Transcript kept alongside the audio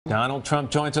Donald Trump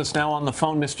joins us now on the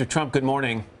phone. Mr. Trump, good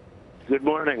morning. Good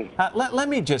morning. Let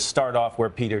me just start off where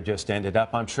Peter just ended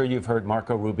up. I'm sure you've heard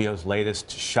Marco Rubio's latest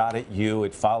shot at you.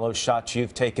 It follows shots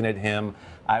you've taken at him.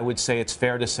 I would say it's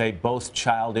fair to say both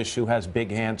childish, who has big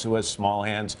hands, who has small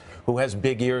hands, who has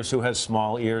big ears, who has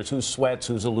small ears, who sweats,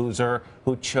 who's a loser,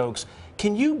 who chokes.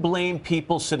 Can you blame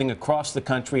people sitting across the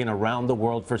country and around the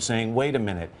world for saying, wait a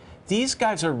minute, these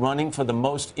guys are running for the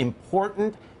most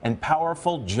important and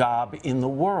powerful job in the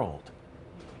world?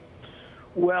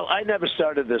 Well, I never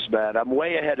started this, Matt. I'm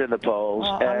way ahead in the polls.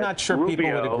 Well, I'm not sure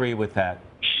people would agree with that.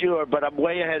 Sure, but I'm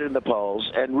way ahead in the polls.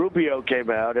 And Rubio came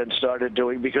out and started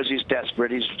doing, because he's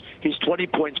desperate. He's 20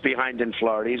 points behind in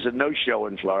Florida. He's a no-show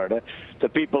in Florida. The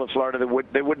people of Florida,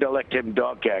 they wouldn't elect him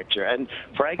dog catcher. And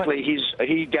frankly,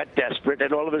 he got desperate,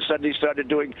 and all of a sudden he started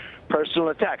doing personal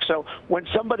attacks. So when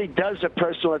somebody does a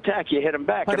personal attack, you hit him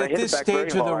back. But and at this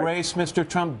stage of the race, Mr.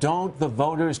 Trump, don't the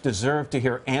voters deserve to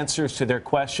hear answers to their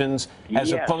questions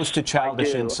as opposed to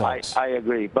childish insults? I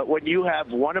agree. But when you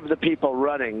have one of the people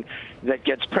running that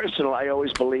gets personal, I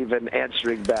always believe in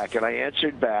answering back. And I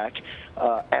answered back,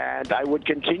 and I would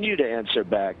continue to answer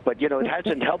back. But, you know, it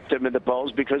hasn't helped him in the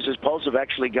polls because his polls have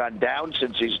actually gone down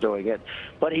since he's doing it.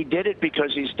 But he did it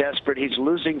because he's desperate. He's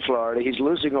losing Florida. He's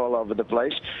losing all over the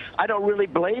place. I don't really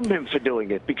blame him for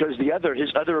doing it because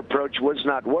his other approach was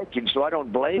not working, so I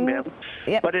don't blame him.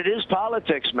 Yep. But it is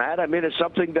politics, Matt. I mean, it's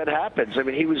something that happens. I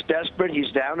mean, he was desperate.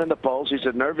 He's down in the polls. He's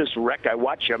a nervous wreck. I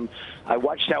watch him. I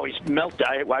watched how he's melted.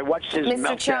 I watched his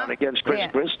meltdown against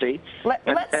Chris Christie.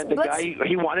 And the guy,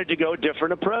 he wanted to go a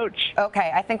different approach.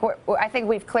 Okay, I think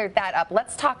we've cleared that up.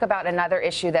 Let's talk about another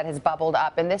issue that has bubbled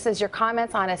up, and this is your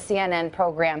comments on a CNN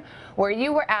program where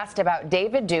you were asked about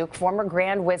David Duke, former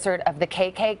Grand Wizard of the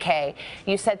KKK.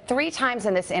 You said 3 times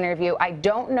in this interview, I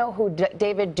don't know who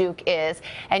David Duke is,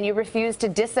 and you refused to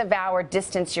disavow or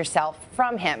distance yourself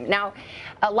from him. Now,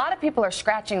 a lot of people are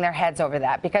scratching their heads over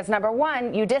that because, number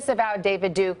one, you disavowed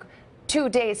David Duke 2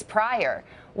 days prior.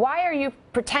 Why are you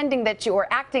pretending that you are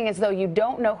acting as though you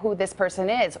don't know who this person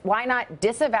is? Why not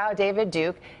disavow David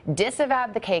Duke, disavow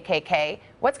the KKK?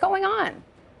 What's going on?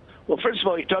 Well, first of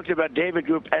all, he talked about David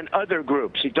Group and other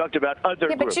groups. He talked about other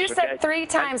groups. But you said 3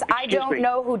 times, I don't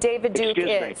know who David Duke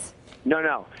is.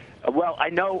 No. Well, I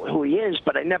know who he is,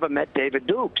 but I never met David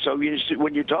Duke. So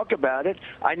when you talk about it,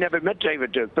 I never met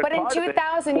David Duke. But in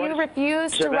 2000, you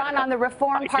refused to run on the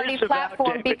Reform Party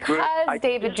platform because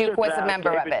David Duke was a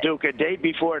member of it. David Duke a day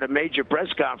before at a major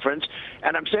press conference,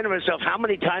 and I'm saying to myself, how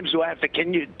many times do I have to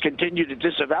continue to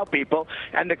disavow people?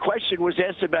 And the question was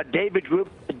asked about David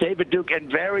Duke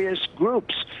and various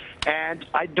groups. And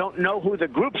I don't know who the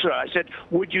groups are. I said,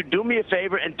 would you do me a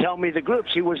favor and tell me the groups?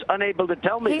 He was unable to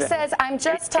tell me that. He says, I'm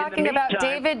just talking about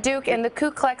David Duke and the Ku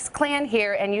Klux Klan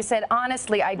here. And you said,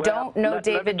 honestly, I don't know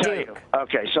David Duke.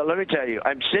 Okay, so let me tell you.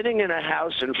 I'm sitting in a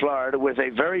house in Florida with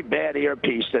a very bad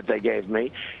earpiece that they gave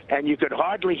me, and you could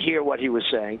hardly hear what he was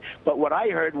saying. But what I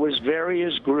heard was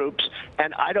various groups,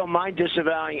 and I don't mind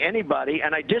disavowing anybody.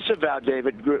 And I disavowed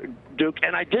David Duke,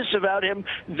 and I disavowed him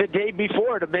the day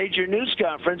before at a major news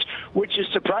conference, which is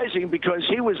surprising because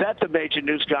he was at the major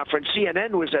news conference.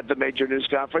 CNN was at the major news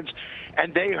conference,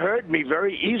 and they heard me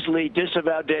very easily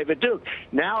disavow David Duke.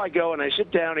 Now I go and I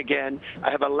sit down again.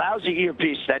 I have a lousy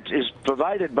earpiece that is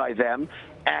provided by them.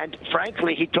 And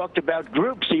frankly, he talked about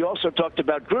groups. He also talked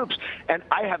about groups. And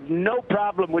I have no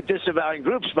problem with disavowing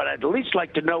groups, but I'd at least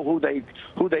like to know who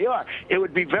they are. It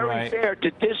would be very fair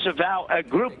to disavow a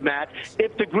group, Matt,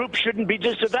 if the group shouldn't be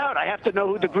disavowed. I have to know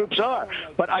who the groups are.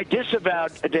 But I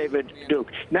disavowed David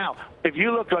Duke. Now, if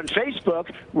you look on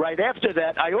Facebook, right after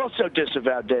that, I also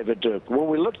disavowed David Duke. When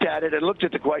we looked at it and looked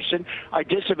at the question, I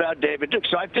disavowed David Duke.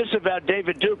 So I've disavowed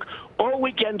David Duke all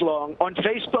weekend long on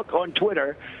Facebook, on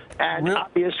Twitter, and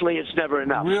obviously it's never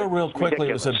enough. Real quickly,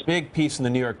 it was a big piece in the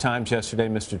New York Times yesterday,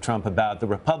 Mr. Trump, about the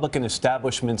Republican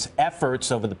establishment's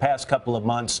efforts over the past couple of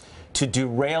months to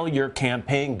derail your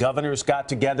campaign. Governors got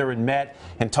together and met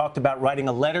and talked about writing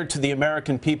a letter to the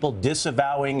American people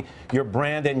disavowing your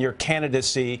brand and your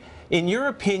candidacy. In your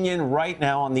opinion, right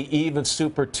now on the eve of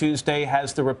Super Tuesday,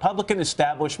 has the Republican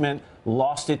establishment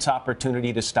lost its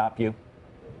opportunity to stop you?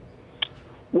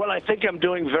 Well, I think I'm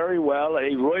doing very well.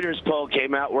 A Reuters poll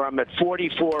came out where I'm at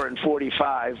 44 and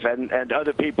 45, and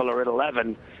other people are at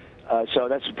 11. So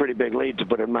that's a pretty big lead, to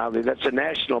put it mildly. That's a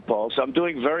national poll. So I'm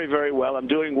doing very, very well. I'm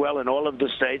doing well in all of the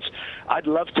states. I'd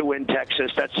love to win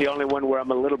Texas. That's the only one where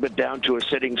I'm a little bit down to a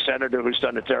sitting senator who's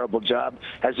done a terrible job,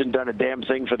 hasn't done a damn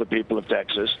thing for the people of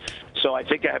Texas. So I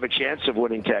think I have a chance of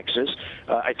winning Texas.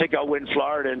 I think I'll win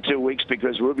Florida in 2 weeks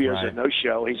because Rubio's a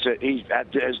no-show. He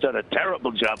has done a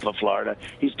terrible job for Florida.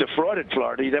 He's defrauded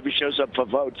Florida. He never shows up for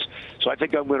votes. So I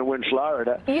think I'm going to win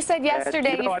Florida. You said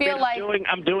yesterday you feel like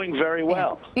I'm doing very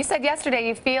well. You said yesterday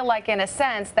you feel like, in a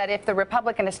sense, that if the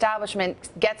Republican establishment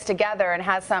gets together and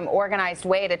has some organized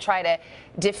way to try to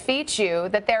defeat you,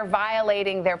 that they're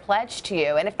violating their pledge to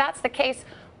you. And if that's the case,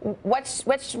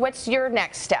 what's your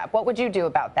next step? What would you do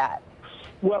about that?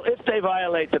 Well, if they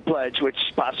violate the pledge, which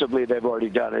possibly they've already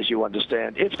done, as you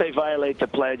understand, if they violate the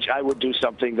pledge, I would do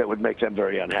something that would make them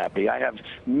very unhappy. I have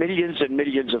millions and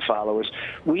millions of followers.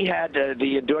 We had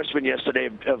the endorsement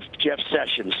yesterday of Jeff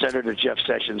Sessions, Senator Jeff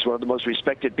Sessions, one of the most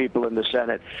respected people in the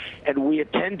Senate, and we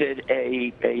attended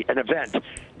an event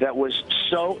that was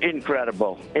so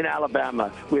incredible in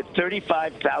Alabama with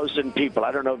 35,000 people.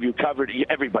 I don't know if you covered it.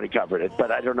 Everybody covered it,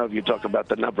 but I don't know if you talk about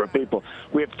the number of people.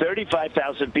 We have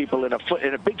 35,000 people in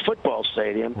a big football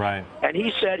stadium. Right. And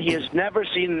he said he has never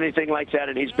seen anything like that,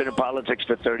 and he's been in politics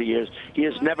for 30 years. He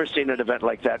has never seen an event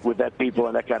like that with that people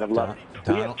and that kind of love.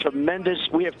 We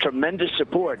have tremendous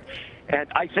support. And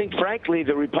I think, frankly,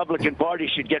 the Republican Party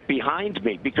should get behind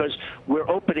me because we're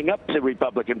opening up the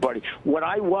Republican Party. When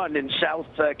I won in South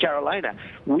Carolina,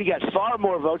 we got far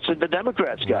more votes than the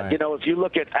Democrats got. Right. You know, if you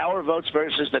look at our votes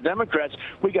versus the Democrats,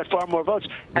 we got far more votes.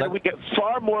 And we get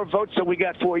far more votes than we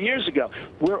got 4 years ago.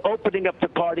 We're opening up the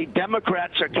party.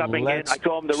 Democrats are coming in. I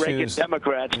call them the Reagan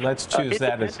Democrats. Let's choose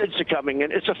that as... Independents are coming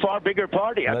in. It's a far bigger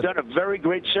party. I've done a very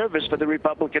great service for the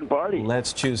Republican Party.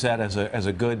 Let's choose that as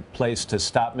a good place to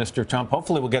stop, Mr. Trump.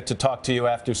 Hopefully we'll get to talk to you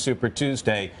after Super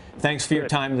Tuesday. Thanks for your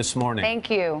time this morning.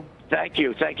 Thank you. Thank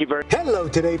you. Thank you very much. Hello,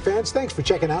 Today fans. Thanks for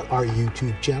checking out our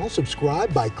YouTube channel.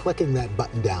 Subscribe by clicking that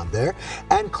button down there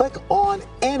and click on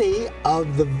any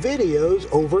of the videos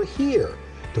over here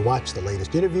to watch the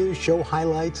latest interviews, show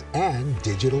highlights, and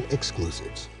digital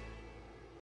exclusives.